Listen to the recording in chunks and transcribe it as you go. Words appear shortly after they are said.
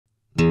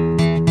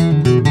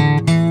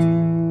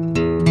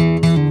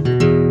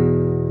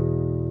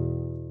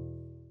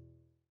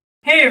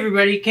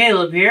everybody,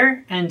 Caleb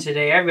here, and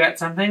today I've got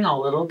something a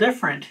little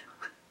different.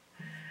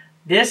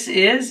 This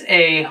is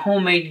a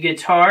homemade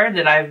guitar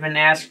that I've been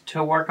asked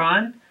to work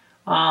on.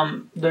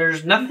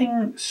 There's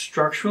nothing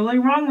structurally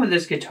wrong with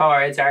this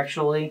guitar. It's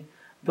actually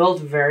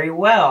built very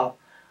well.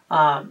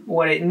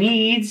 What it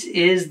needs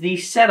is the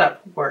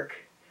setup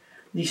work.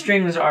 The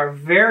strings are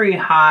very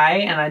high,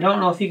 and I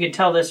don't know if you can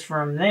tell this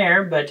from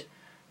there, but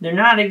they're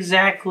not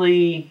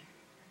exactly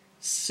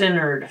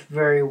centered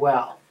very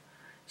well.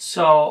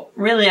 So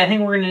really, I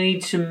think we're going to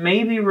need to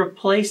maybe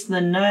replace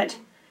the nut.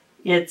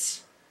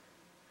 It's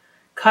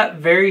cut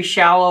very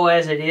shallow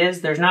as it is.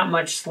 There's not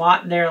much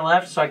slot there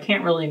left, so I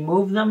can't really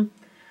move them.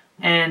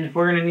 And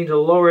we're going to need to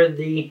lower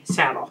the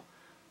saddle.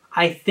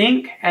 I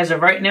think, as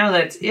of right now,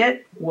 that's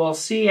it. We'll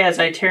see as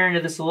I tear into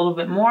this a little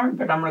bit more,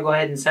 but I'm going to go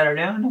ahead and set her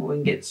down and we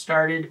can get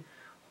started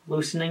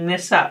loosening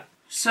this up.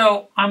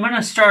 So I'm going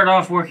to start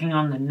off working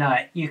on the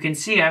nut. You can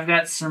see I've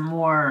got some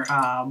more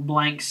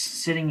blanks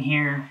sitting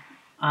here.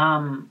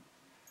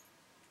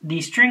 The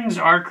strings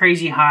are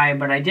crazy high,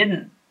 but I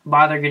didn't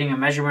bother getting a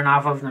measurement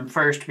off of them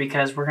first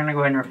because we're going to go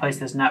ahead and replace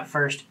this nut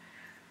first.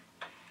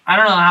 I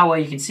don't know how well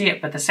you can see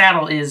it, but the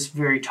saddle is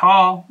very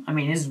tall. I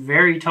mean, it's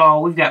very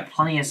tall. We've got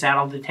plenty of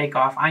saddle to take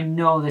off. I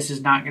know this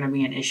is not going to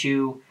be an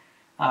issue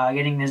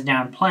getting this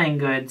down playing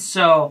good,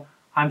 so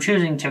I'm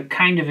choosing to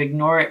kind of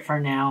ignore it for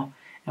now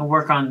and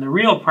work on the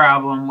real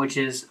problem, which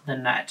is the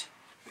nut.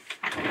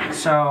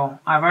 So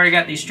I've already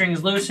got these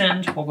strings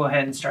loosened. We'll go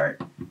ahead and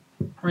start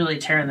really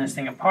tearing this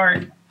thing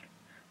apart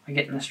by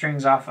getting the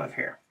strings off of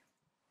here.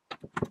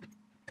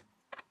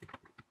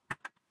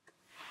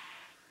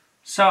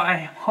 So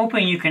I'm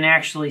hoping you can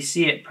actually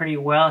see it pretty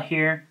well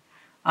here.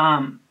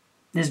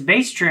 This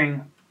bass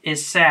string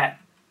is set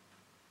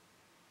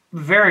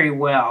very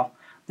well.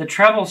 The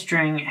treble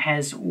string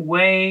has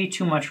way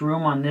too much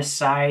room on this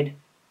side.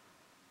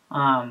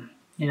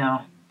 You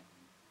know,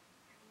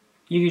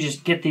 you can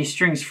just get these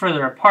strings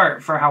further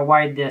apart for how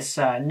wide this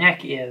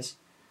neck is.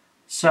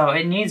 So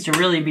it needs to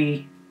really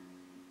be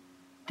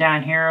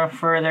down here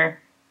further.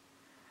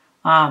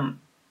 I'm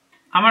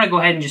going to go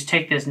ahead and just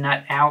take this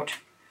nut out.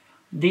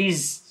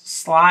 These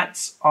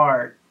slots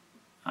are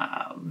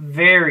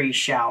very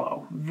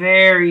shallow,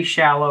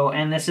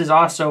 and this is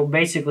also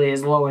basically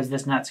as low as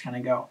this nut's going to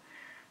go.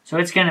 So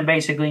it's going to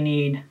basically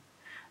need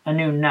a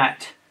new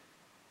nut.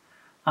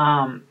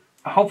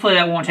 Hopefully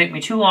that won't take me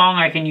too long.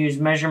 I can use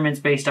measurements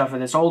based off of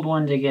this old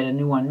one to get a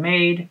new one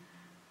made.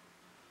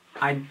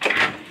 I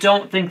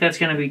don't think that's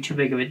going to be too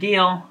big of a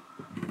deal.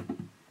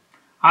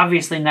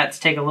 Obviously nuts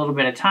take a little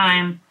bit of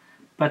time,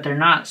 but they're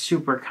not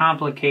super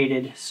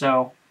complicated,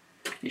 so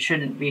it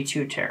shouldn't be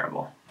too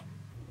terrible.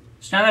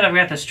 So now that I've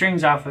got the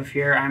strings off of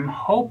here, I'm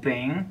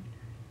hoping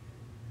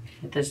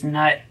that this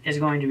nut is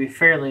going to be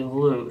fairly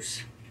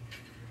loose.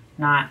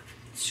 Not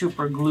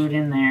super glued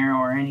in there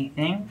or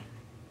anything.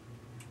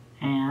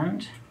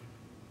 And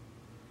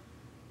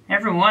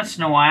every once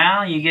in a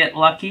while you get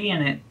lucky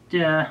and it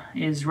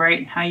is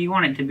right how you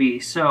want it to be.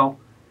 So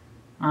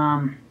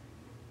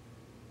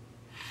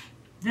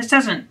this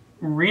doesn't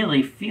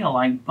really feel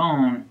like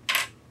bone.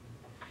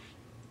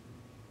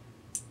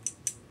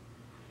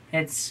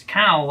 It's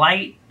kind of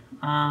light.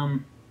 I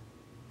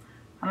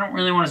don't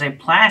really want to say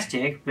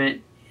plastic, but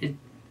it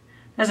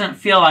doesn't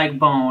feel like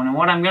bone. And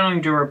what I'm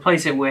going to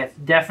replace it with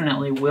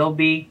definitely will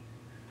be.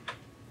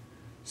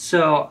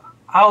 So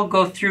I'll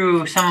go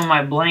through some of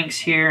my blanks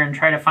here and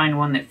try to find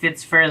one that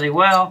fits fairly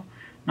well.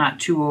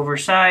 Not too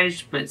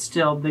oversized, but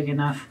still big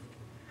enough.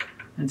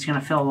 It's going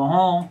to fill the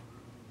hole.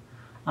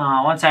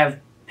 Once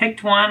I've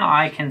picked one,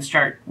 I can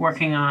start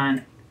working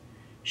on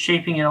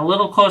shaping it a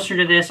little closer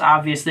to this.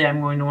 Obviously,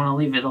 I'm going to want to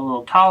leave it a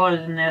little taller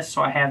than this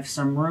so I have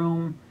some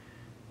room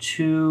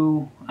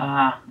to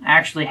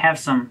actually have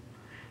some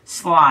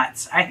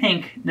slots. I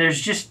think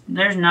there's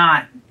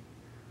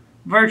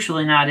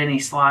virtually not any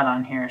slot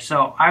on here.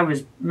 So I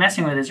was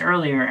messing with this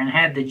earlier and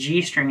had the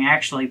G string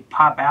actually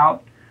pop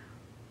out.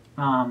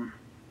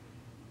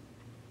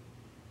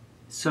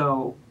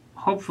 So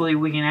hopefully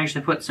we can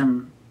actually put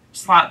some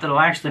slot that'll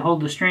actually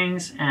hold the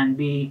strings and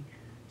be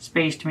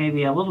spaced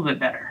maybe a little bit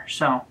better.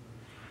 So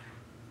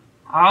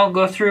I'll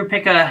go through,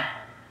 pick a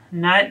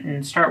nut,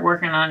 and start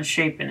working on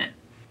shaping it.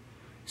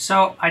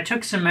 So I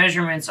took some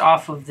measurements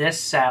off of this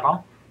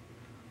saddle.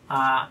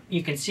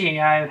 You can see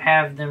I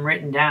have them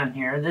written down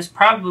here. This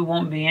probably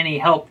won't be any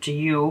help to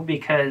you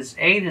because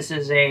A, this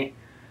is a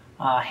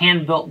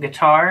hand-built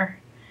guitar,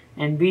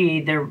 and B,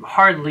 they're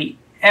hardly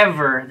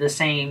ever the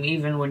same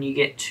even when you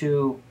get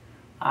to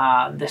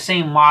the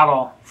same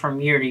model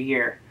from year to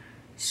year.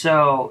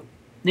 So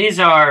these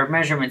are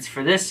measurements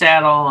for this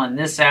saddle and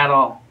this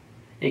saddle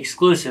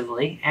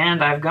exclusively,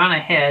 and I've gone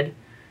ahead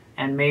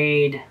and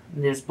made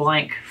this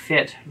blank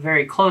fit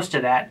very close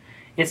to that.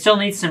 It still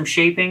needs some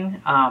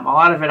shaping. A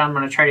lot of it I'm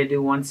going to try to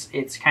do once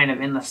it's kind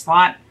of in the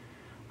slot,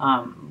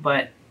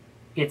 but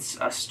it's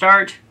a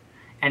start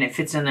and it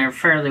fits in there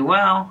fairly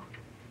well.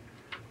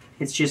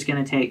 It's just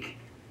going to take,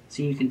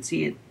 so you can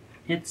see it,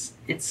 it's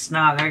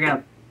snug. I got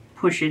to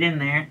push it in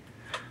there.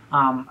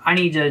 I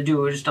need to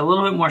do just a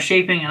little bit more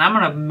shaping, and I'm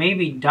going to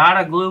maybe dot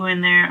a glue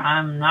in there.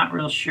 I'm not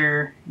real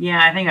sure. Yeah,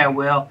 I think I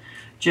will,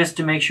 just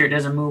to make sure it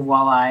doesn't move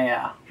while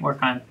I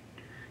work on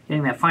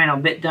getting that final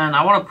bit done.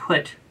 I want to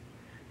put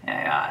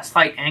a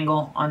slight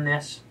angle on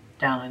this,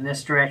 down in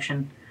this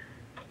direction,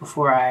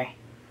 before I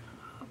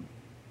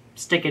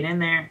stick it in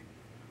there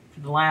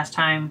for the last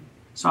time.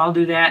 So I'll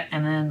do that,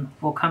 and then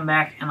we'll come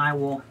back and I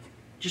will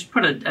just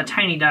put a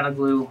tiny dot of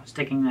glue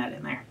sticking that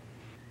in there.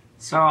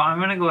 So I'm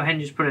going to go ahead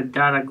and just put a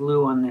dot of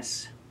glue on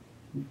this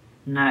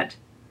nut.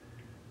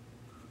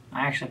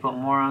 I actually put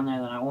more on there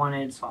than I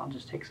wanted, so I'll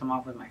just take some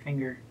off with my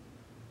finger.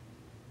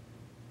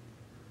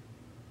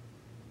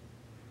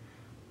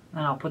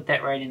 Then I'll put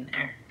that right in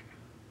there.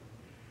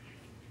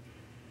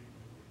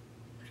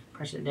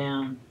 Press it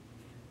down.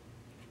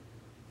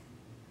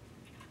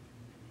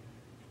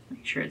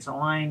 Make sure it's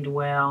aligned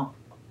well.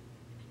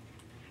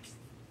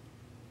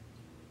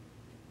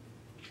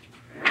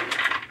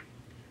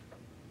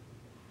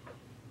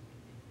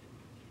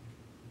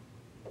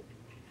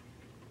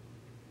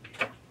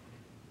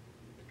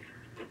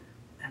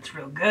 That's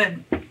real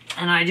good.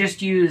 And I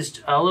just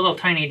used a little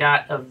tiny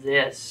dot of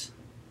this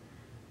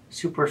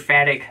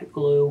superphatic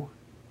glue.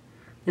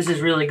 This is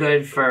really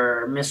good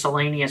for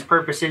miscellaneous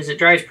purposes. It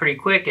dries pretty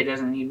quick. It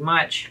doesn't need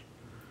much.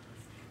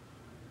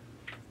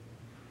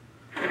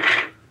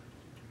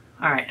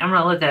 Alright, I'm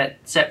going to let that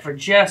set for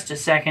just a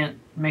second.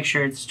 Make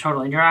sure it's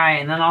totally dry.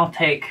 And then I'll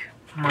take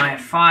my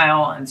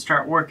file and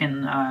start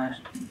working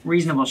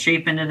reasonable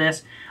shape into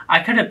this. I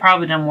could have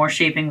probably done more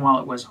shaping while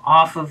it was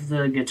off of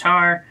the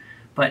guitar.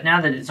 But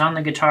now that it's on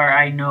the guitar,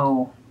 I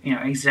know,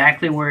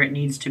 exactly where it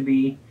needs to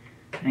be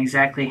and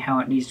exactly how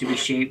it needs to be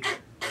shaped.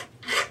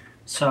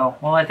 So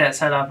we'll let that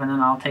set up, and then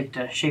I'll take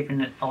to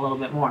shaping it a little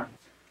bit more.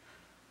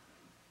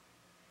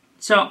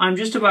 So I'm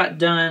just about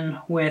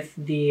done with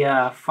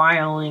the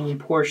filing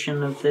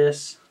portion of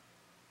this.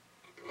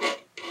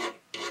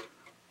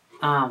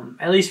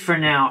 At least for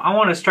now. I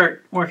want to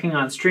start working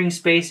on string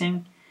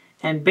spacing.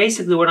 And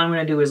basically what I'm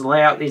going to do is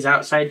lay out these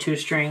outside two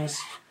strings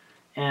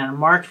and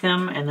mark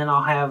them, and then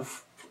I'll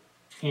have,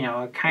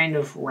 a kind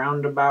of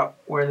roundabout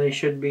where they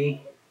should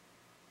be.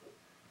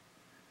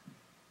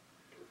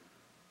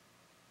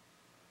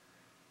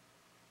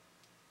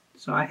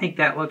 So I think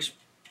that looks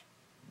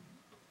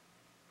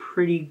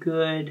pretty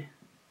good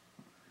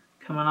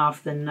coming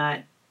off the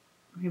nut.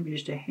 Maybe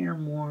just a hair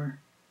more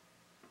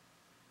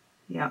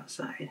the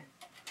outside.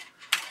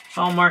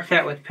 So I'll mark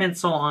that with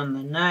pencil on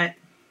the nut.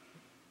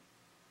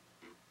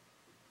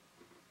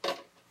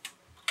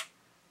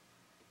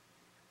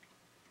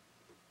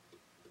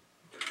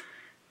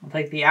 I'll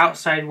take the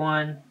outside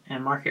one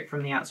and mark it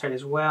from the outside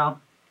as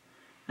well.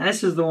 Now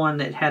this is the one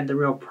that had the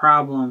real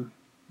problem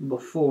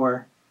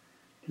before,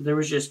 because there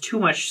was just too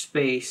much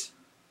space.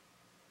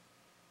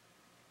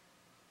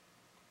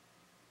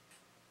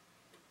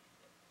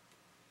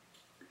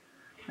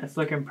 That's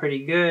looking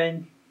pretty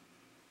good.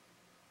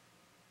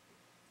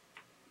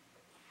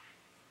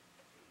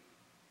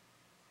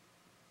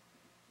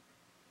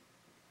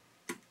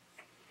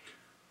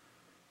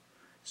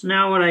 So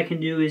now what I can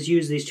do is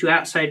use these two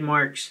outside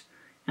marks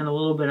and a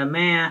little bit of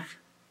math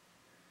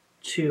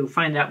to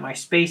find out my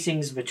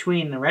spacings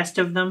between the rest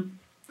of them.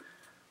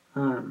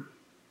 I'm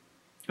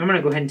going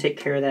to go ahead and take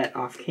care of that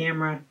off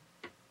camera.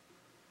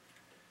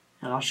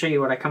 And I'll show you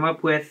what I come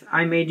up with.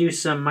 I may do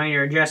some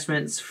minor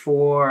adjustments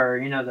for,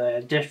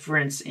 the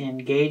difference in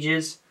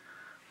gauges.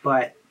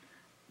 But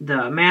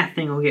the math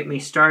thing will get me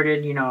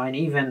started, and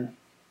even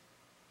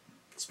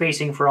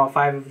spacing for all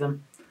 5 of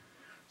them.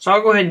 So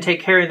I'll go ahead and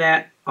take care of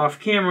that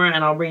off camera,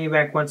 and I'll bring you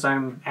back once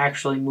I'm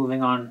actually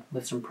moving on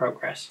with some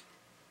progress.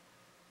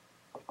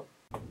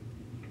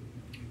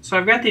 So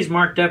I've got these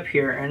marked up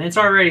here, and it's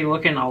already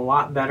looking a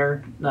lot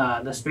better.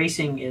 The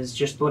spacing is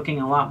just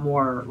looking a lot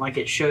more like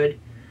it should.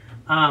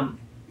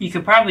 You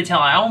can probably tell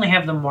I only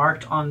have them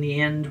marked on the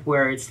end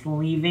where it's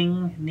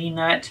leaving the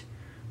nut,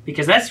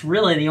 because that's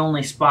really the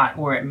only spot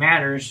where it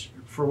matters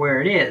for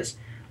where it is.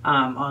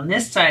 On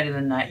this side of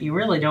the nut, you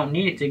really don't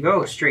need it to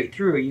go straight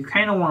through. You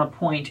kind of want to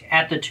point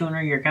at the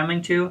tuner you're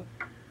coming to.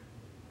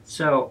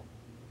 So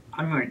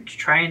I'm going to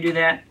try and do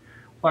that.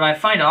 What I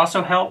find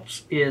also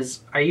helps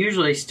is I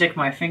usually stick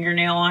my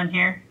fingernail on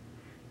here.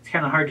 It's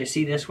kind of hard to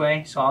see this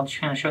way, so I'll just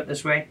kind of show it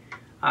this way.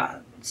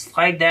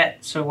 Slide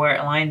that so where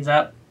it lines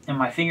up and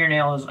my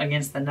fingernail is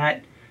against the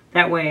nut.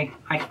 That way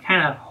I can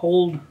kind of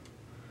hold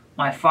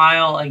my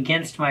file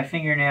against my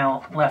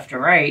fingernail left or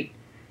right,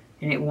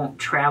 and it won't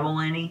travel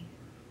any.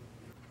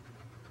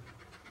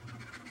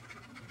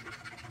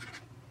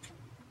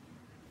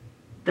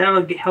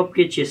 That'll help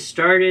get you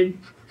started.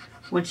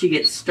 Once you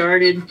get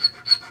started,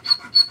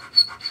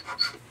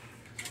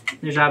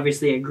 there's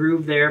obviously a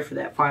groove there for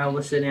that file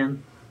to sit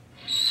in.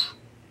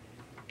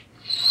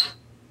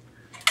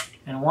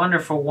 And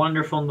wonderful,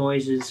 wonderful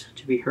noises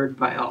to be heard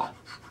by all.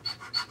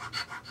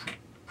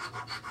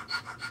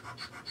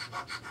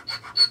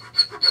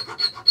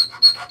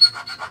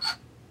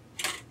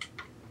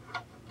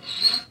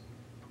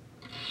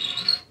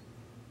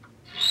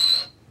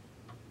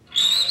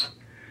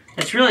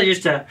 It's really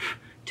just a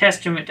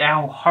testament to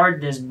how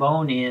hard this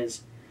bone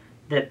is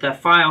that the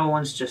file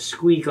wants to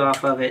squeak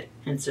off of it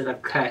instead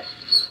of cut.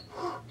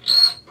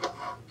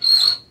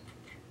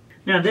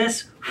 Now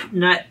this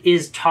nut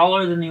is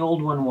taller than the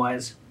old one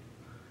was,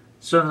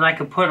 so that I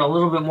could put a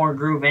little bit more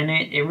groove in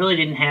it. It really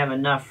didn't have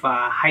enough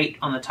height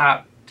on the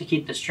top to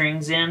keep the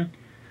strings in,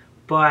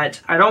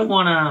 but I don't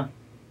want to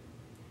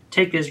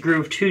take this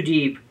groove too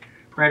deep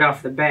right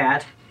off the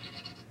bat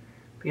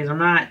because I'm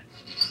not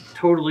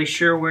totally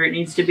sure where it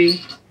needs to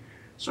be.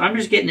 So I'm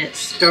just getting it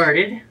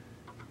started.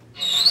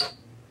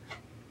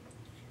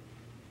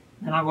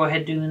 Then I'll go ahead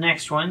and do the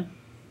next one.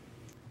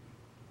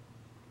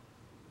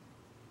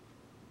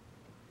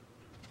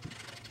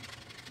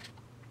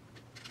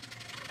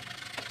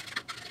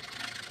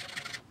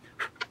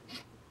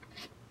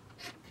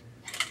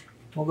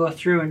 We'll go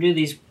through and do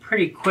these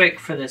pretty quick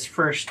for this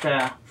first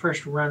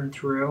run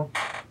through.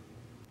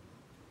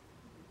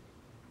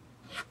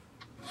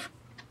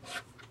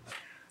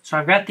 So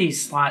I've got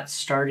these slots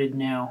started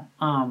now.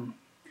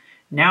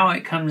 Now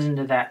it comes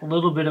into that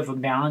little bit of a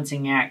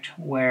balancing act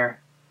where,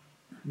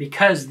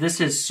 because this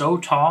is so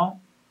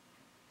tall,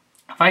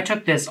 if I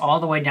took this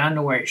all the way down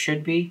to where it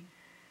should be,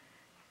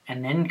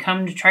 and then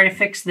come to try to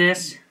fix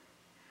this,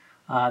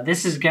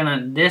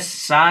 this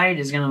side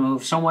is gonna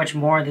move so much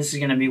more. This is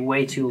gonna be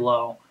way too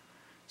low.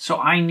 So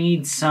I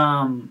need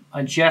some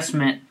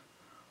adjustment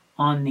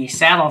on the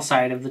saddle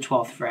side of the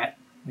 12th fret,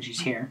 which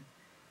is here.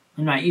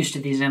 I'm not used to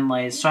these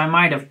inlays, so I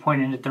might have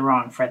pointed at the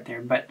wrong fret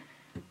there, but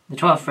the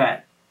 12th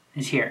fret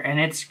is here, and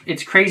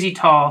it's crazy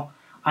tall.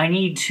 I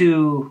need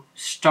to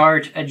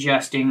start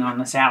adjusting on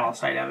the saddle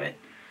side of it.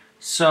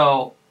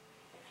 So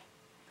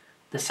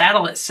the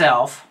saddle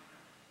itself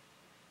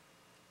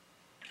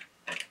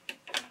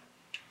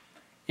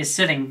is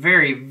sitting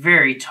very,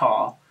 very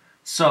tall.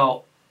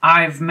 So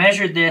I've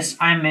measured this.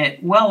 I'm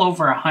at well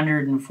over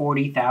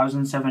 140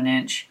 thousandths of an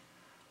inch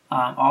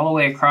all the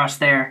way across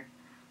there.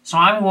 So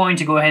I'm going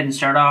to go ahead and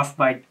start off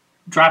by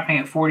dropping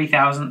at 40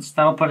 thousandths.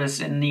 That'll put us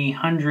in the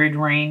 100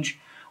 range,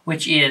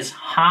 which is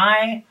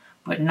high,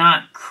 but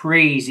not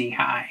crazy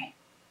high.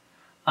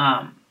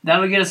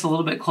 That'll get us a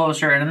little bit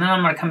closer, and then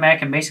I'm going to come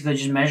back and basically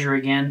just measure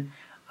again.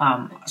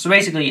 So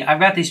basically, I've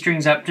got these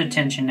strings up to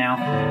tension now,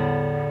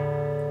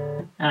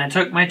 and I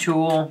took my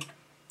tool,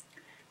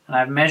 and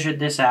I've measured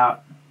this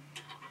out.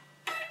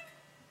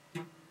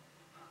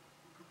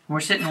 We're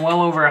sitting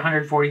well over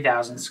 140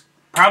 thousandths,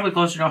 probably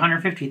closer to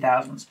 150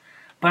 thousandths.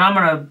 But I'm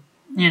going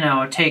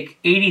to, take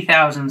 80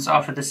 thousandths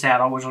off of the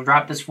saddle, which will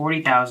drop this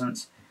 40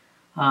 thousandths.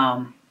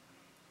 I'm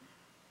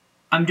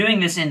doing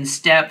this in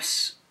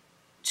steps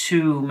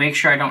to make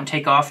sure I don't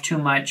take off too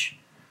much,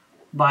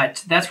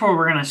 but that's where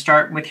we're going to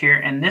start with here.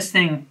 And this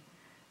thing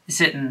is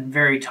sitting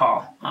very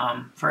tall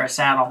for a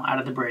saddle out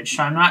of the bridge,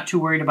 so I'm not too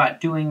worried about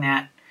doing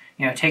that,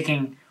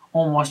 taking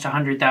almost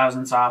 100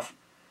 thousandths off.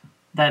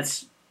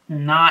 That's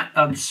not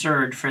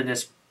absurd for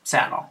this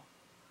saddle.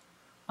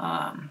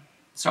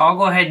 So I'll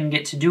go ahead and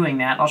get to doing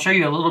that. I'll show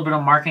you a little bit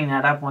of marking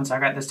that up once I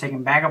got this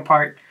taken back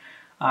apart.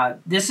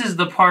 This is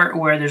the part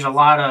where there's a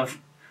lot of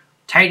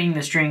tightening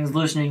the strings,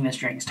 loosening the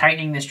strings,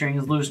 tightening the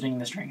strings, loosening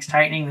the strings,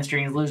 tightening the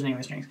strings, loosening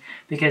the strings,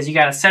 because you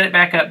got to set it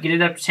back up, get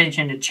it up to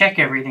tension to check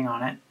everything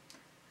on it,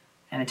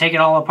 and then take it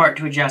all apart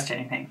to adjust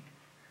anything.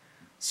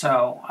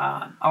 So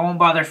I won't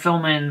bother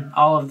filming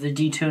all of the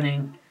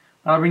detuning,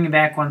 but I'll bring you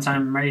back once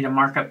I'm ready to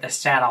mark up the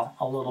saddle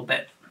a little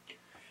bit.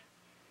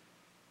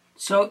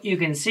 So you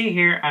can see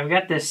here, I've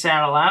got this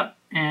saddle out,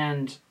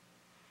 and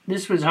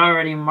this was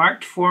already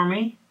marked for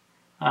me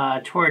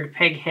toward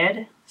peg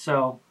head,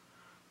 so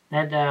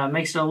that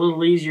makes it a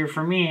little easier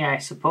for me, I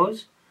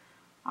suppose.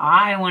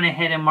 I went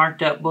ahead and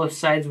marked up both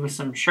sides with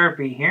some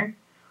Sharpie here.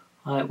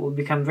 It will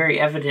become very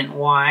evident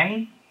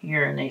why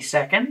here in a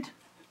second.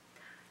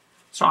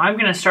 So I'm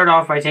going to start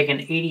off by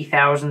taking 80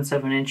 thousandths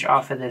of an inch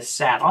off of this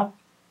saddle.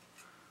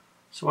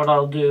 So what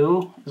I'll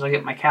do is I'll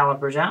get my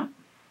calipers out.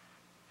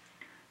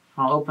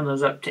 I'll open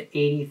those up to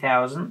 80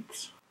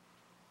 thousandths.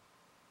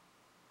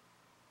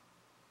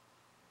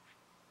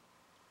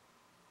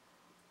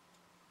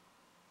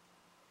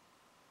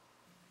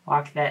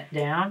 Lock that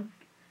down.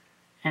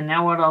 And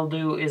now what I'll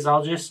do is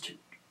I'll hook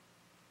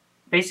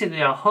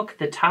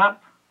the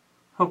top,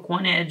 hook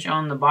one edge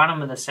on the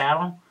bottom of the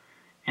saddle,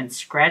 and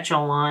scratch a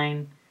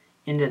line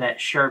into that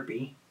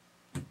Sharpie.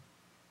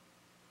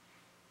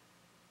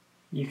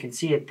 You can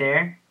see it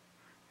there.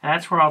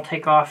 That's where I'll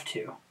take off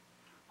to.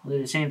 I'll do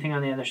the same thing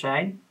on the other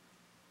side.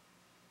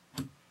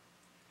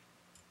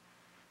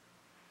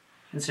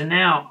 And so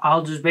now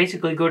I'll just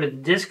basically go to the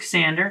disc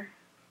sander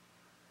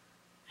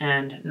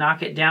and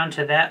knock it down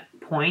to that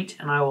point,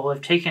 and I will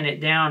have taken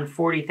it down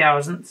 40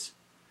 thousandths,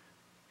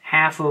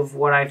 half of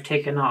what I've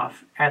taken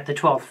off at the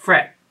 12th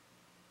fret.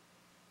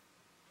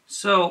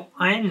 So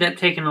I ended up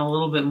taking a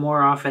little bit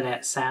more off of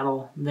that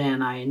saddle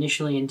than I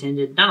initially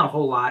intended. Not a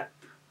whole lot,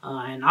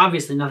 and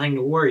obviously nothing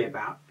to worry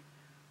about,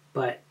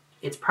 but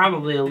it's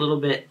probably a little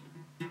bit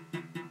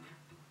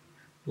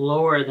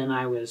lower than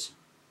I was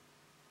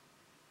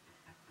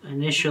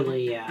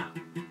initially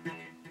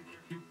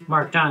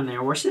marked on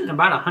there. We're sitting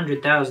about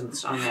 100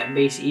 thousandths on that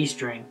base E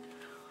string,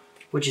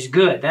 which is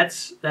good.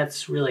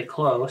 That's really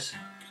close.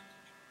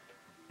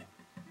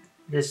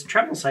 This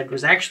treble side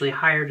was actually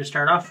higher to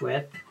start off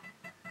with,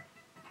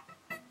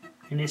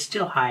 and it's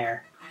still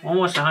higher.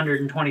 Almost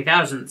 120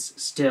 thousandths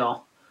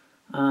still.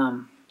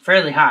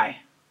 Fairly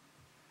high.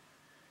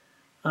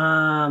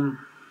 I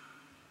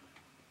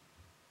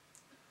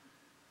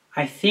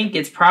think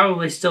it's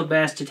probably still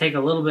best to take a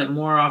little bit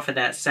more off of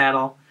that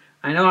saddle.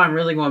 I know I'm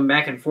really going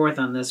back and forth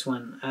on this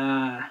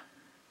one.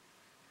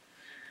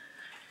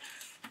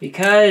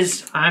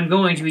 Because I'm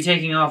going to be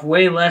taking off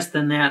way less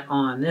than that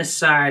on this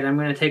side, I'm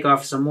going to take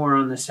off some more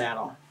on the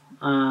saddle.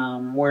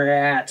 We're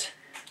at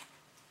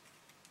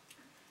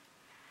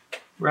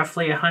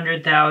roughly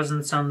 100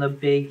 thousandths on the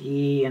big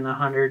E and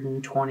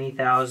 120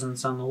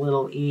 thousandths on the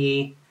little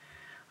E.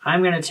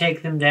 I'm going to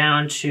take them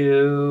down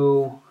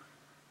to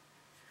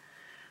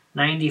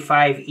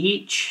 95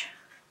 each.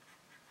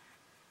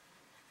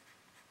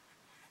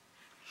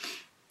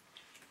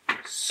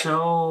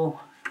 So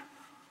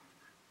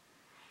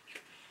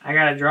I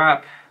gotta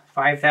drop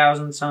 5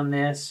 thousandths on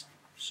this,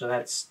 so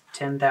that's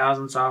 10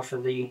 thousandths off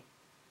of the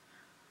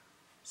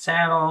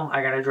saddle.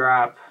 I gotta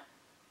drop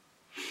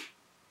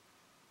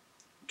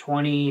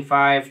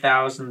 25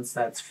 thousandths,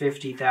 that's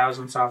 50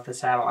 thousandths off the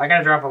saddle. I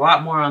gotta drop a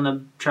lot more on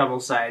the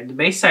treble side. The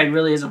bass side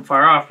really isn't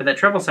far off, but that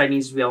treble side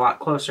needs to be a lot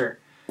closer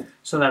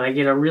so that I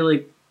get a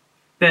really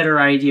better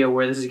idea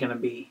where this is gonna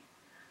be.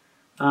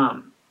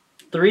 The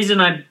reason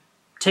I'm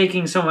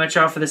taking so much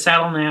off of the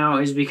saddle now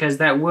is because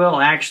that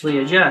will actually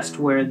adjust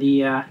where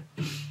the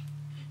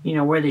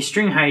where the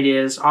string height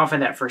is off of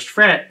that first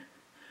fret,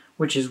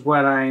 which is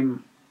what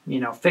I'm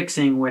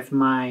fixing with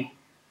my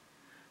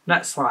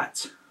nut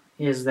slots,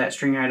 is that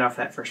string height off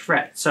that first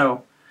fret.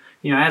 So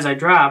as I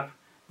drop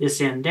this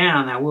end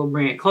down, that will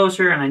bring it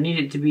closer, and I need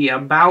it to be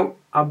about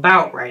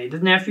right. It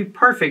doesn't have to be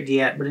perfect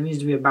yet, but it needs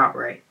to be about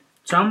right.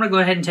 So I'm going to go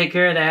ahead and take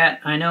care of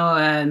that. I know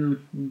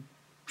I'm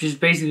just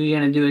basically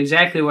going to do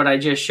exactly what I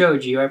just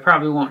showed you. I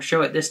probably won't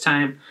show it this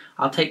time.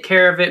 I'll take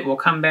care of it, we'll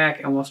come back,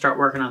 and we'll start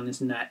working on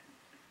this nut.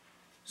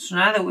 So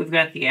now that we've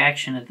got the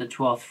action at the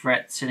 12th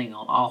fret sitting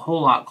a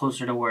whole lot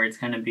closer to where it's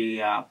going to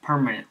be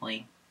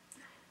permanently,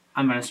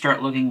 I'm going to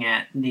start looking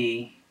at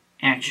the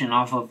action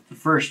off of the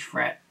first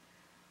fret,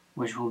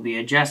 which will be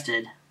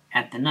adjusted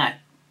at the nut.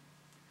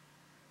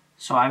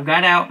 So I've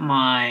got out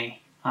my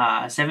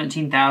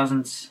 17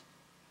 thousandths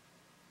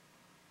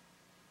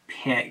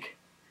pick,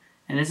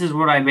 and this is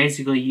what I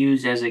basically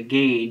use as a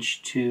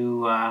gauge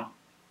to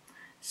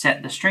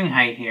set the string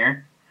height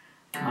here.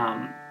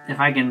 If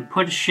I can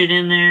put shit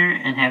in there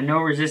and have no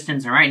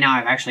resistance, and right now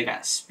I've actually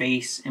got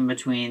space in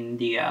between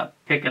the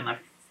pick and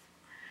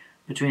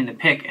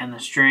the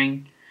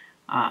string,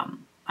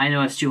 I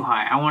know it's too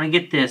high. I want to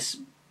get this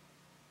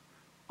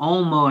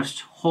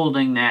almost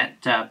holding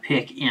that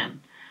pick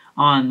in.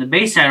 On the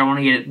bass side, I want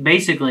to get it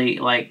basically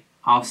like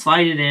I'll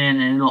slide it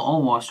in and it'll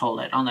almost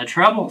hold it. On the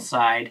treble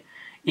side,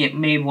 it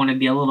may want to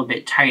be a little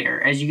bit tighter.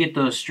 As you get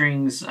those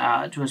strings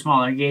to a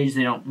smaller gauge,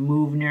 they don't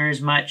move near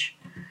as much,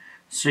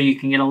 so you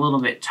can get a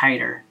little bit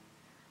tighter.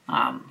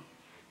 But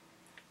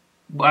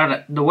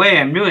the way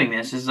I'm doing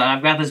this is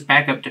I've got this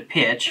back up to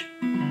pitch,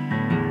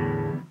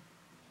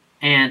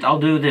 and I'll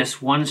do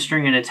this one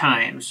string at a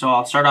time. So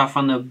I'll start off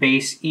on the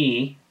bass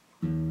E,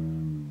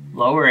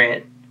 lower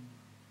it,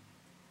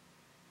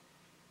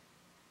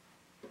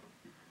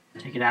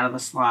 take it out of the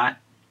slot,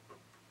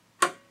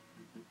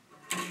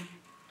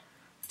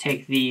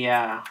 take the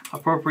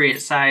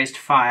appropriate sized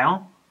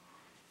file,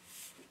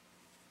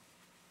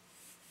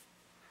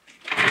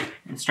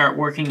 and start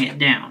working it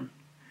down.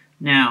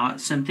 Now,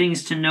 some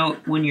things to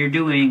note when you're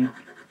doing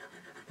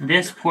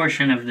this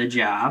portion of the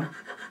job.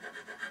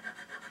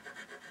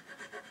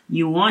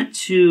 You want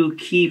to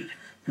keep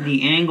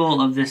the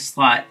angle of this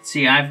slot.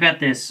 See, I've got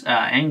this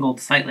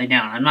angled slightly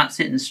down. I'm not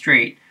sitting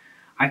straight.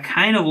 I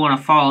kind of want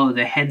to follow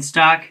the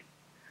headstock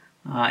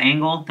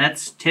angle.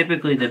 That's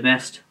typically the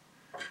best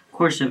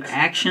course of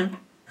action.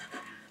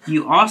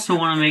 You also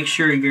want to make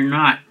sure you're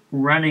not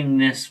running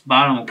this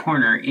bottom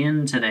corner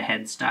into the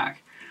headstock.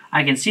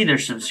 I can see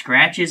there's some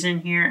scratches in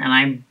here, and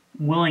I'm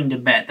willing to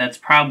bet that's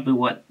probably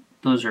what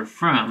those are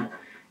from,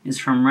 is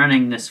from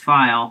running this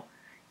file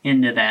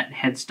into that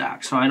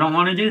headstock. So I don't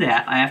want to do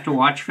that. I have to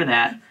watch for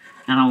that,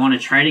 and I want to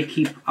try to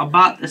keep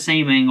about the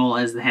same angle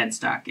as the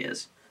headstock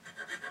is.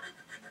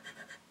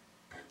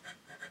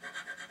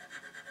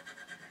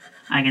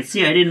 I can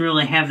see I didn't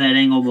really have that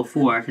angle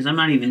before because I'm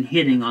not even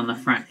hitting on the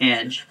front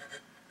edge,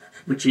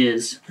 which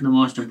is the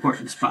most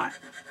important spot.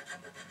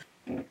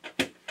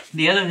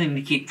 The other thing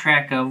to keep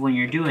track of when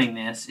you're doing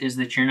this is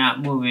that you're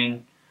not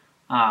moving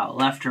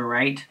left or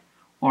right,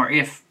 or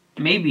if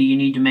maybe you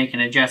need to make an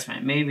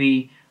adjustment.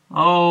 Maybe,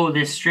 oh,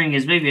 this string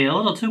is maybe a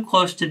little too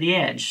close to the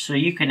edge, so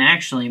you can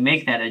actually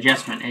make that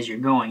adjustment as you're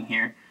going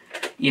here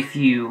if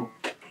you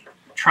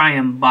try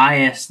and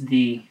bias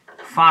the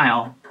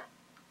file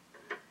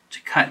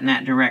to cut in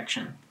that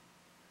direction.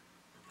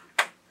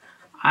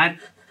 I'm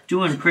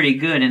doing pretty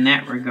good in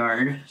that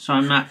regard, so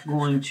I'm not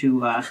going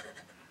to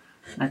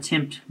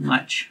attempt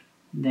much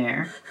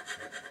there.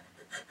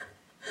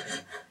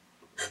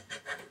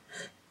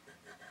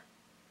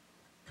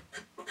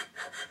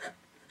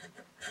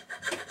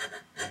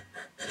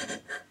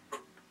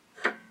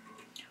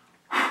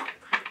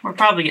 We're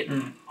probably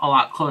getting a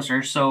lot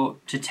closer, so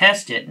to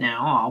test it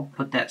now, I'll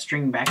put that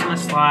string back in the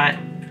slot,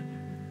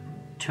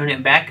 tune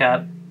it back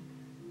up,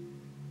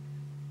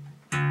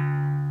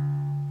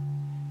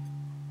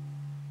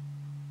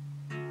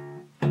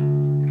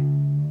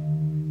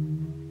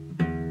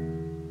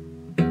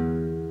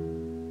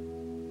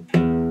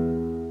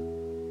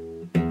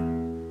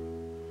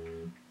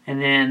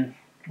 and then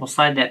we'll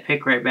slide that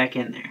pick right back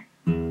in there.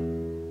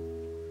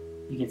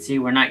 You can see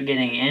we're not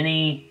getting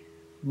any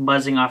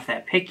buzzing off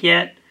that pick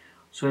yet,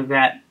 so we've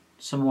got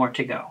some more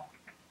to go.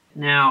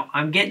 Now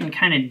I'm getting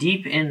kind of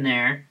deep in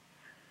there.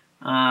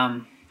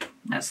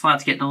 That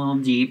slot's getting a little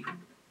deep.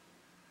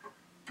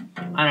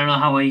 I don't know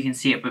how well you can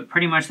see it, but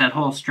pretty much that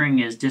whole string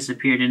has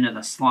disappeared into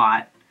the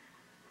slot,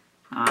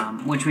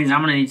 which means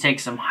I'm going to need to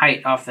take some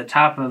height off the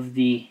top of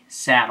the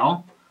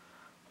saddle.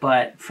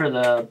 But for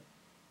the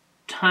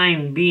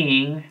time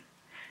being,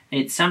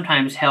 it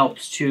sometimes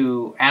helps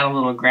to add a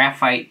little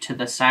graphite to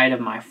the side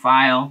of my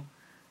file.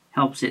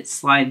 Helps it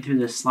slide through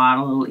the slot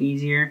a little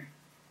easier.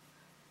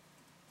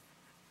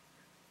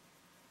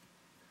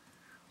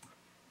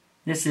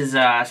 This is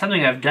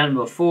something I've done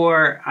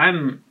before.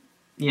 I've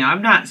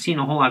not seen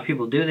a whole lot of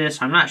people do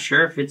this. I'm not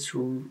sure if it's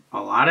a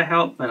lot of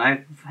help, but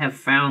I have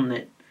found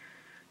that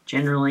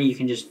generally you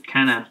can just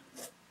kind of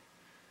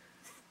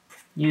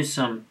use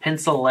some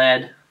pencil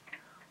lead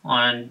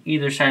on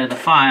either side of the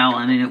file,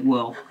 and it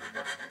will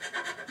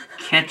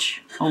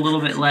catch a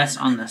little bit less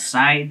on the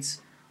sides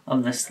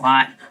of the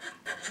slot.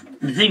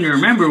 The thing to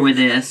remember with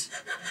this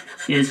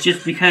is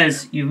just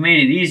because you've made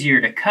it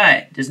easier to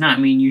cut does not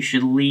mean you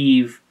should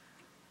leave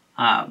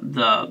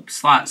the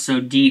slot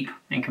so deep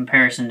in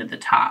comparison to the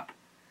top.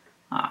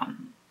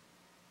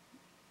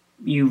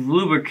 You've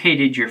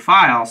lubricated your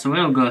file so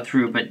it'll go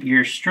through, but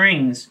your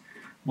strings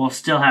will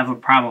still have a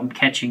problem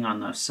catching on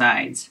those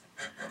sides.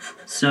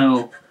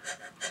 So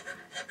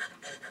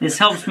this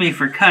helps me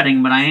for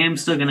cutting, but I am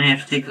still going to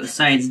have to take those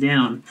sides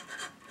down.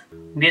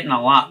 I'm getting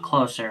a lot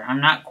closer. I'm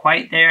not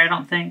quite there, I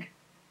don't think.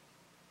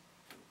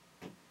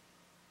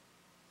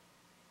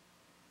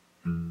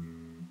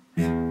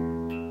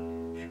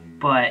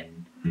 But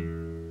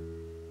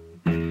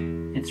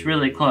it's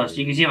really close.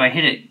 You can see if I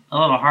hit it a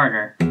little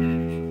harder, I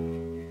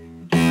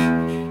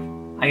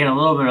get a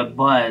little bit of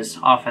buzz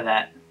off of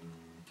that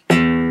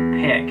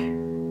pick.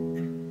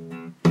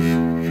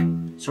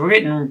 So we're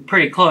getting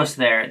pretty close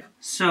there.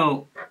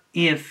 So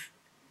if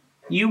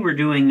you were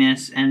doing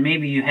this and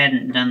maybe you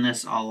hadn't done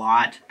this a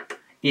lot,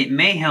 it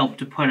may help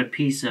to put a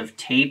piece of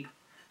tape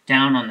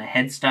down on the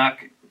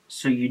headstock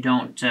so you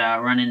don't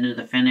run into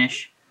the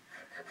finish.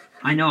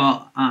 I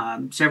know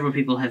several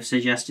people have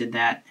suggested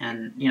that,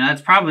 and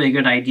that's probably a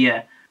good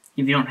idea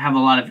if you don't have a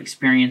lot of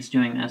experience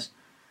doing this.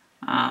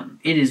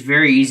 It is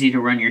very easy to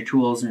run your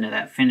tools into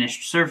that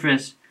finished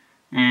surface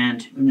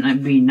and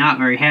be not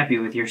very happy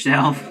with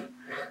yourself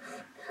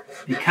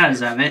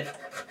because of it.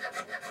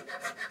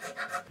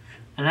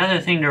 Another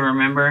thing to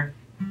remember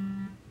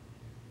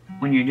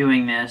when you're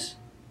doing this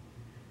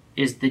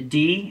is the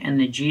D and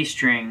the G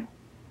string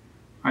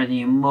are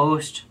the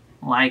most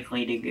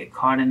likely to get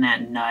caught in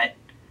that nut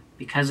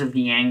because of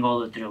the angle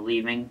that they're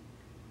leaving.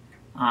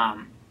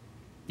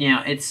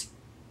 It's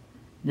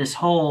this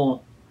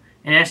whole,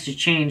 it has to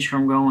change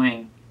from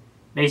going,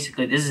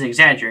 basically this is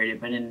exaggerated,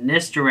 but in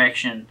this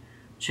direction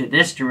to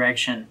this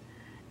direction,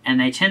 and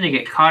they tend to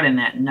get caught in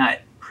that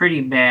nut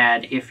pretty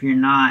bad if you're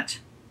not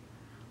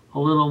a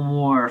little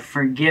more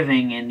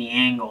forgiving in the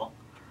angle.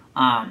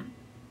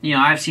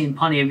 I've seen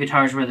plenty of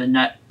guitars where the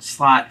nut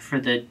slot for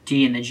the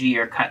D and the G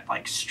are cut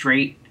like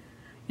straight.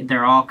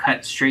 They're all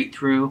cut straight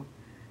through,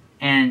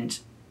 and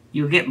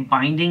you get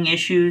binding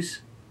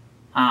issues.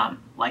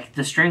 Like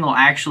the string will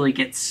actually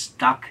get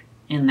stuck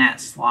in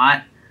that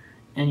slot,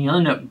 and you'll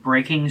end up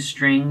breaking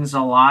strings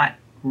a lot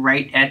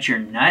right at your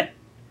nut.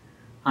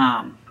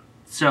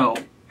 So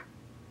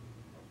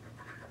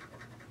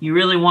you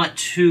really want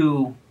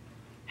to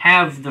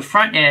have the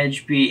front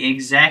edge be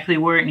exactly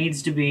where it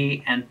needs to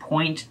be and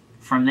point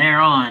from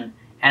there on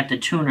at the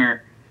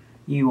tuner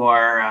you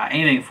are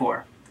aiming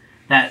for.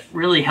 That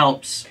really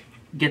helps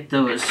get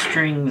those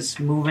strings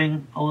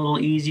moving a little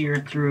easier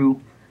through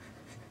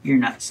your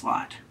nut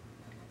slot.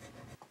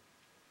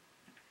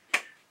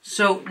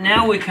 So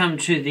now we come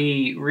to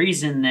the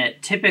reason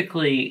that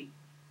typically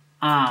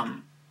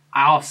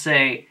I'll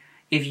say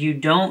if you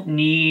don't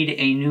need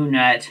a new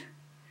nut,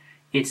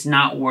 it's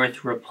not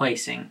worth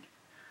replacing.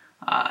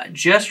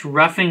 Just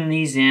roughing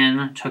these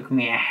in took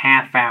me a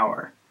half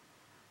hour.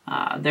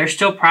 They're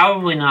still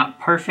probably not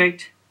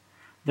perfect.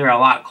 They're a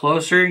lot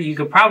closer. You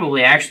could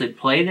probably actually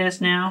play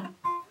this now.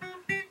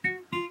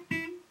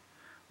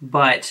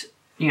 But,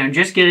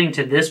 just getting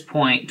to this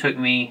point took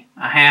me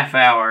a half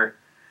hour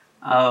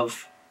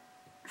of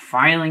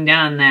filing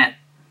down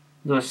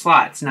those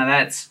slots. Now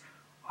that's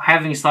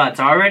having slots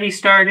already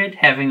started,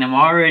 having them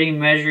already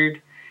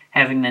measured,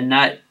 having the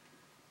nut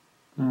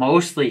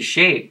mostly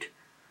shaped,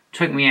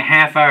 took me a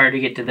half hour to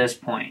get to this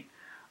point.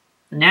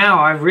 Now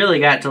I've really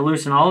got to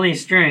loosen all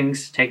these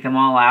strings, take them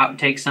all out,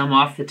 take some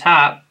off the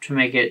top to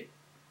make it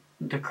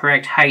the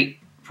correct height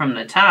from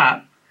the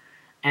top,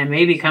 and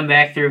maybe come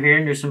back through here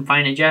and do some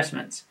fine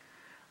adjustments.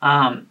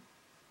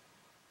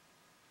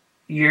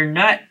 Your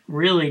nut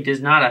really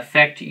does not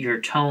affect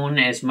your tone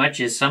as much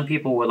as some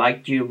people would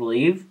like you to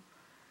believe.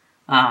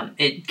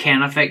 It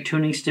can affect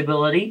tuning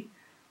stability.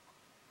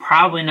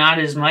 Probably not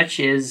as much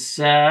as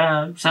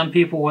some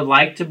people would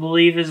like to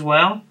believe as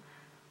well.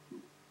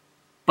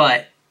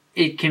 But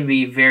it can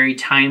be very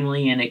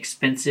timely and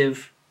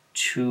expensive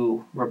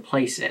to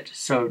replace it.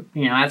 So,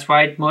 that's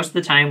why most of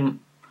the time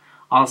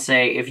I'll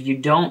say if you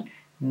don't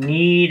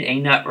need a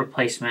nut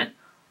replacement,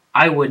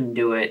 I wouldn't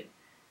do it.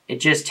 It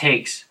just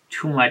takes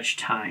too much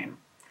time.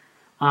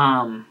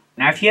 Now,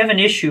 if you have an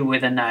issue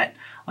with a nut,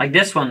 like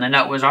this one, the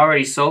nut was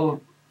already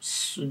so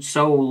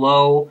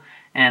low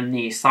and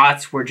the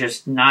slots were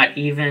just not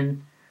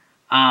even.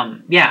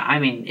 Yeah, I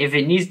mean, if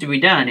it needs to be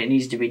done, it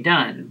needs to be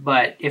done.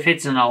 But if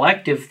it's an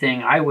elective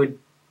thing, I would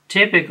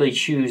typically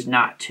choose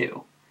not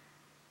to.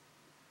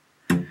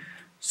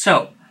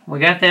 So, we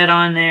got that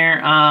on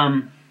there.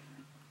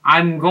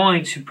 I'm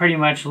going to pretty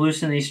much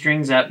loosen these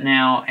strings up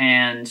now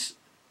and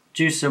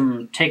do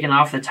some taking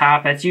off the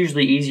top. That's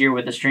usually easier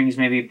with the strings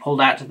maybe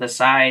pulled out to the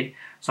side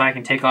so I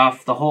can take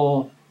off the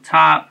whole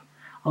top.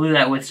 I'll do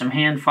that with some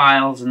hand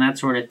files and that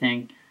sort of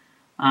thing.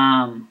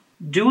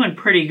 Doing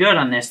pretty good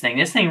on this thing.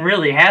 This thing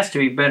really has to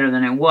be better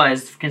than it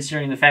was,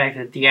 considering the fact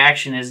that the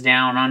action is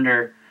down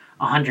under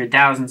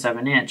 100,000ths of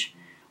an inch.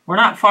 We're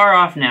not far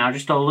off now,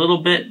 just a little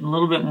bit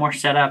more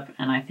set up,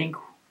 and I think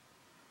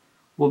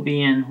we'll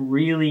be in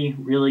really,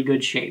 really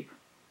good shape.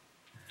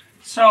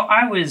 So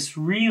I was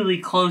really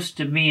close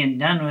to being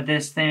done with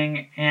this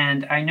thing,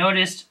 and I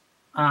noticed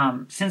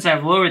since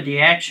I've lowered the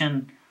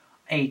action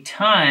a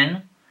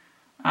ton,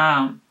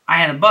 I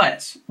had a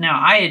buzz.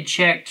 Now I had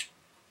checked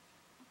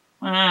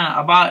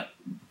about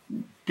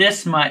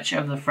this much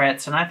of the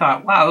frets, and I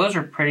thought, wow, those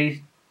are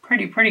pretty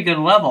good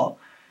level,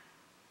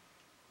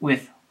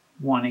 with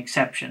one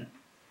exception.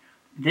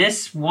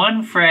 This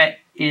one fret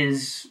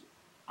is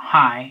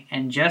high,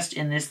 and just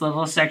in this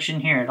little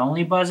section here, it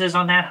only buzzes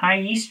on that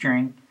high E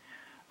string.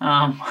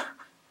 The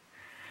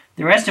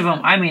rest of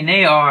them, I mean,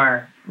 they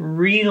are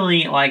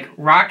really like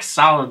rock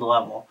solid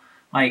level,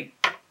 like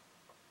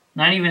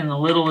not even the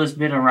littlest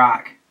bit of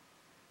rock.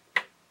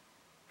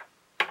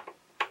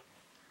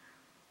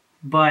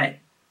 But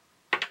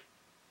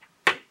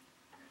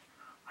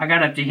I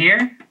got up to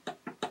here.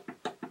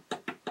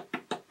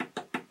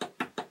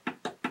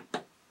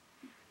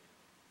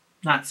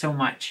 Not so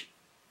much.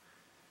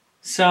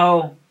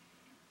 So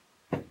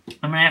I'm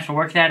going to have to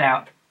work that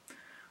out.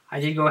 I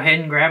did go ahead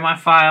and grab my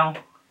file.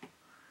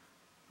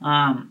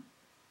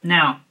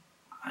 Now,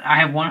 I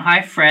have one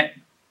high fret,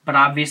 but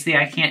obviously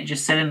I can't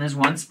just sit in this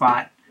one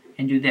spot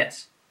and do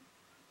this,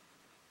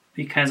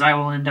 because I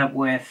will end up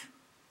with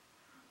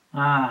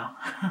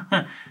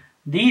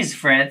these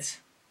frets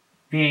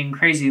being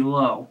crazy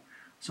low.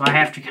 So I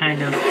have to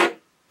kind of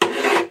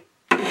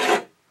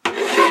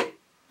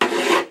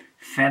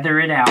feather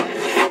it out.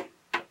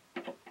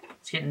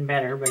 It's getting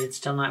better, but it's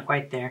still not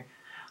quite there.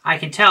 I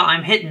can tell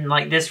I'm hitting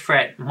like this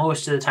fret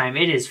most of the time.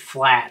 It is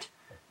flat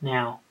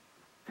now.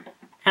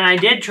 And I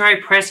did try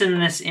pressing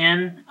this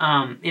in.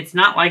 It's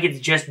not like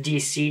it's just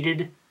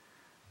de-seated.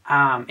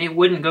 It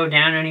wouldn't go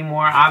down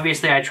anymore.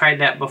 Obviously, I tried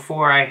that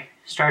before I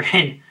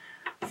started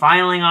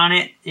filing on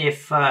it.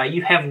 If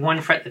you have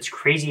one fret that's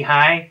crazy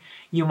high,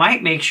 you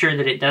might make sure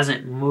that it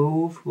doesn't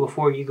move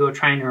before you go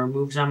trying to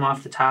remove some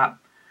off the top.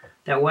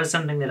 That was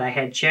something that I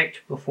had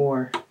checked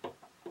before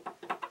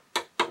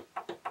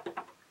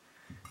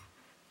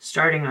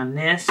starting on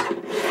this.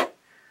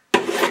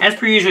 As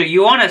per usual,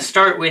 you want to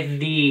start with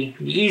the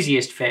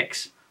easiest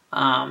fix.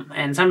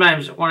 And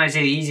sometimes when I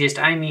say the easiest,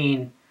 I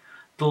mean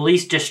the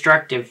least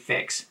destructive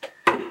fix.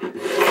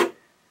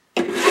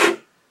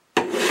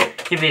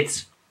 If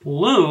it's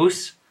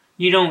loose,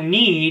 you don't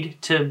need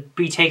to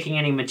be taking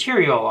any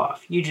material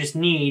off. You just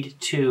need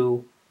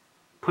to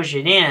push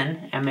it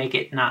in and make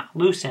it not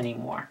loose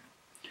anymore.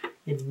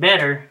 It's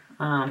better.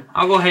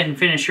 I'll go ahead and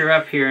finish her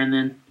up here and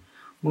then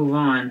move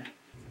on.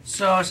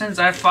 So since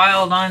I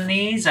filed on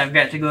these, I've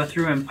got to go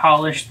through and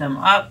polish them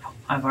up.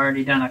 I've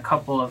already done a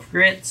couple of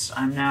grits.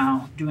 I'm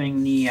now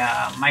doing the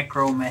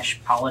micro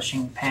mesh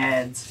polishing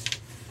pads.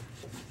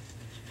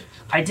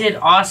 I did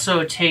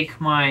also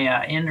take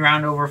my end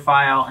round over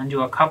file and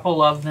do a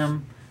couple of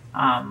them,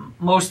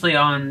 mostly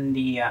on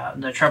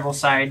the treble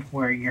side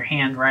where your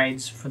hand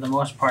rides for the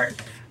most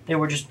part. They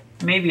were just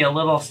maybe a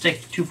little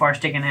too far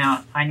sticking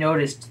out. I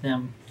noticed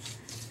them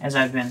as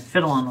I've been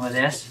fiddling with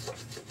this.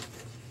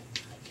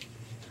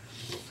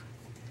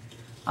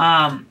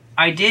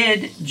 I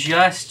did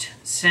just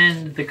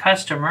send the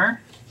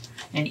customer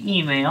an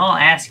email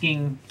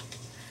asking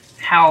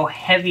how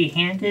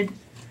heavy-handed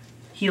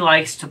he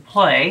likes to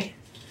play.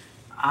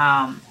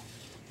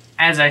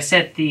 As I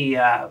set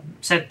the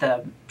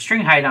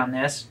string height on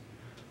this,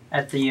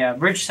 at the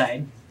bridge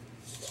side,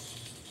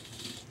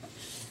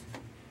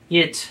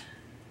 it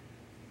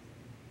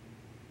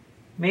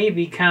may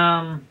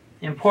become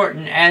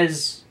important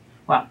as,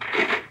 well,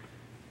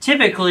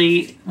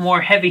 typically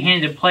more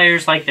heavy-handed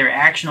players like their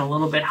action a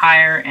little bit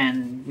higher,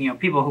 and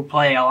people who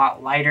play a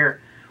lot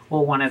lighter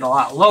will want it a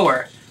lot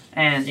lower.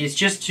 And it's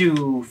just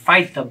to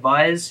fight the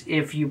buzz.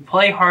 If you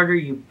play harder,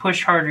 you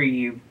push harder,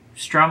 you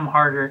strum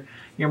harder,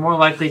 you're more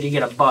likely to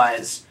get a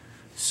buzz.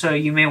 So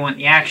you may want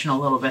the action a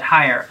little bit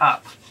higher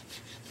up.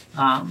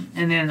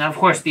 And then, of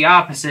course, the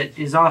opposite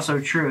is also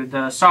true.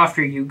 The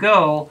softer you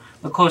go,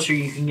 the closer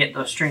you can get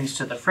those strings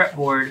to the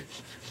fretboard,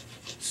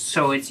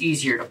 so it's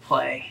easier to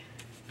play.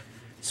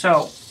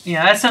 So,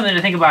 that's something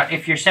to think about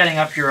if you're setting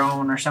up your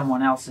own or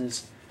someone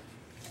else's.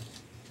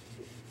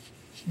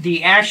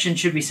 The action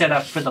should be set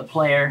up for the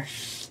player.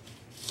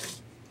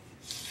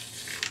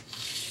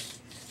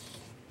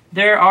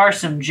 There are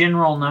some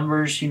general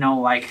numbers,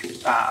 like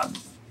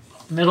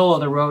middle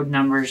of the road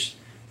numbers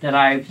that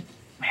I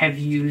have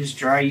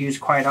used, or I use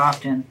quite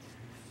often.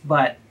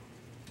 But,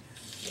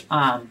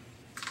 and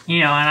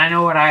I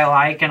know what I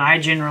like, and I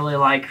generally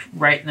like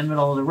right in the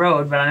middle of the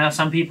road, but I know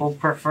some people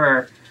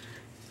prefer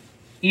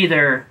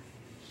either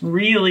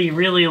really,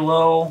 really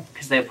low,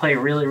 because they play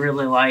really,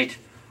 really light,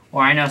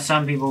 or I know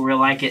some people really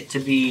like it to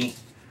be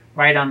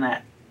right on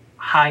that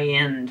high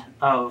end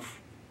of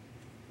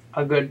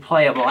a good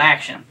playable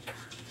action.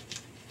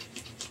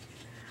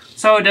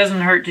 So it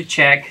doesn't hurt to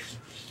check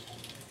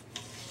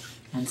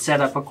and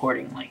set up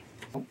accordingly.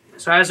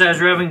 So as I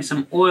was rubbing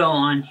some oil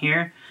on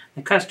here,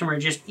 the customer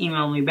just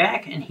emailed me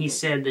back, and he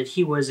said that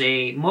he was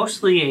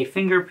mostly a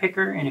finger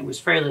picker, and it was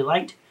fairly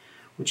light,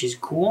 which is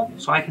cool.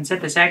 So I can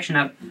set this action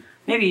up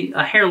maybe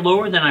a hair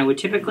lower than I would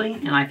typically,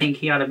 and I think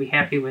he ought to be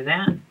happy with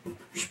that.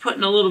 Just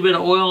putting a little bit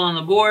of oil on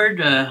the board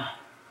to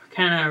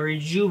kind of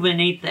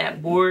rejuvenate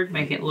that board,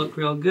 make it look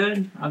real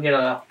good. I'll get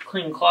a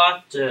clean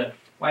cloth to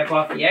wipe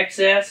off the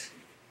excess.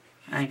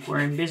 I think we're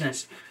in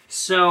business.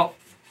 So,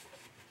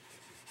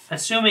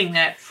 assuming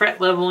that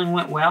fret leveling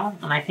went well,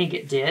 and I think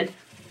it did,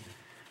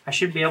 I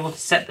should be able to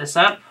set this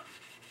up,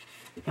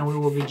 and we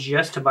will be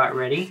just about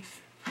ready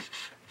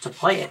to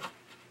play it.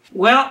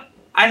 Well,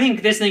 I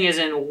think this thing is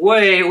in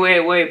way,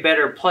 way, way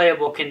better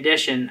playable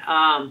condition.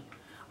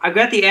 I've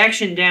got the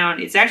action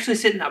down. It's actually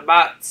sitting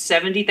about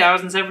 70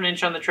 thousandths of an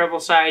inch on the treble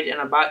side and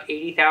about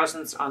 80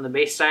 thousandths on the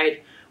bass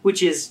side,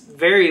 which is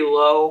very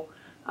low.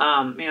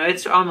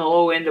 It's on the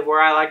low end of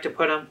where I like to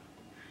put them.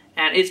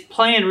 And it's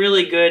playing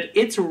really good.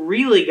 It's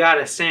really got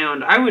a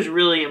sound. I was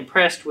really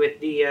impressed with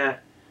the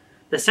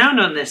sound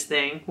on this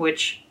thing,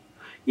 which,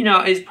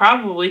 is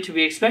probably to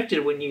be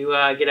expected when you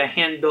get a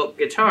hand-built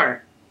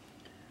guitar.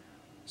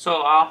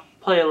 So I'll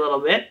play a little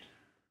bit.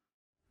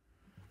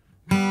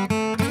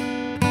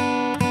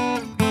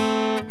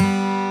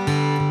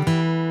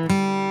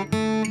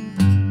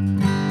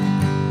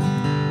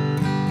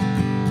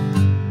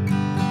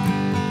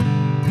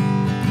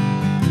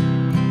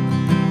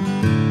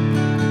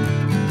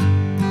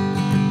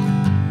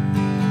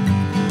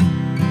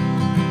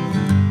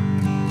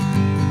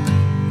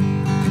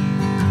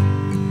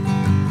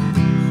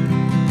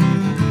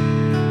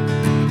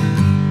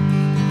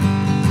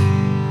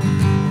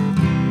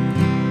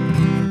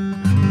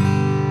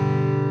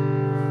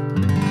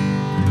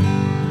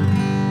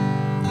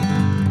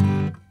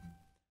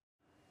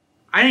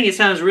 I think it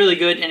sounds really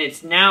good, and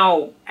it's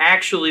now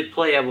actually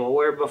playable,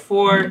 where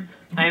before,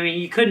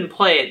 you couldn't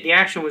play it. The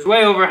action was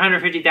way over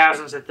 150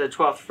 thousandths at the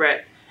 12th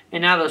fret,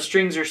 and now those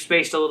strings are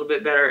spaced a little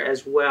bit better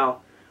as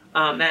well.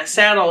 That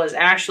saddle is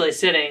actually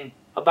sitting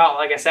about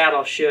like a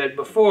saddle should.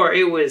 Before,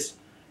 it was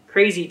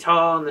crazy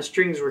tall, and the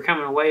strings were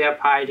coming way up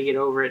high to get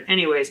over it.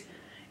 Anyways,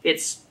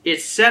 it's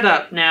set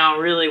up now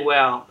really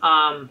well.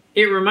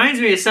 It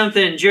reminds me of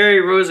something Jerry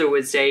Rosa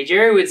would say.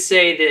 Jerry would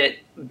say that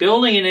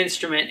building an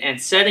instrument and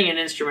setting an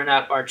instrument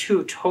up are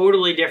two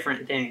totally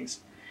different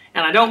things.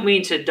 And I don't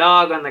mean to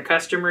dog on the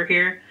customer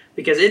here,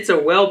 because it's a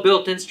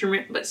well-built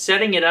instrument, but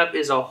setting it up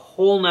is a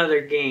whole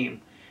nother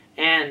game.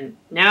 And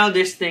now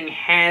this thing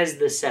has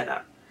the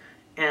setup.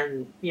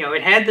 And,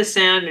 it had the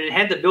sound and it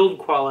had the build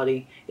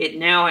quality.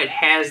 Now it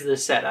has the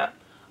setup.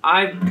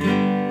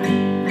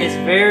 It's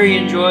very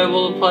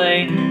enjoyable to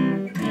play.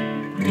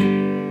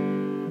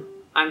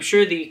 I'm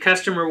sure the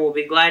customer will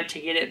be glad to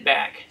get it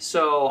back.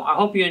 So I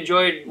hope you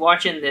enjoyed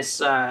watching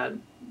this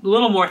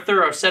little more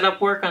thorough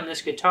setup work on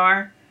this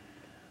guitar.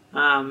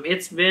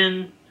 It's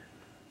been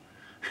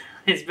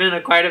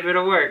quite a bit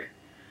of work.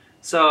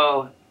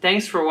 So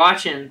thanks for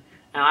watching,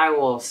 and I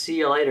will see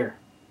you later.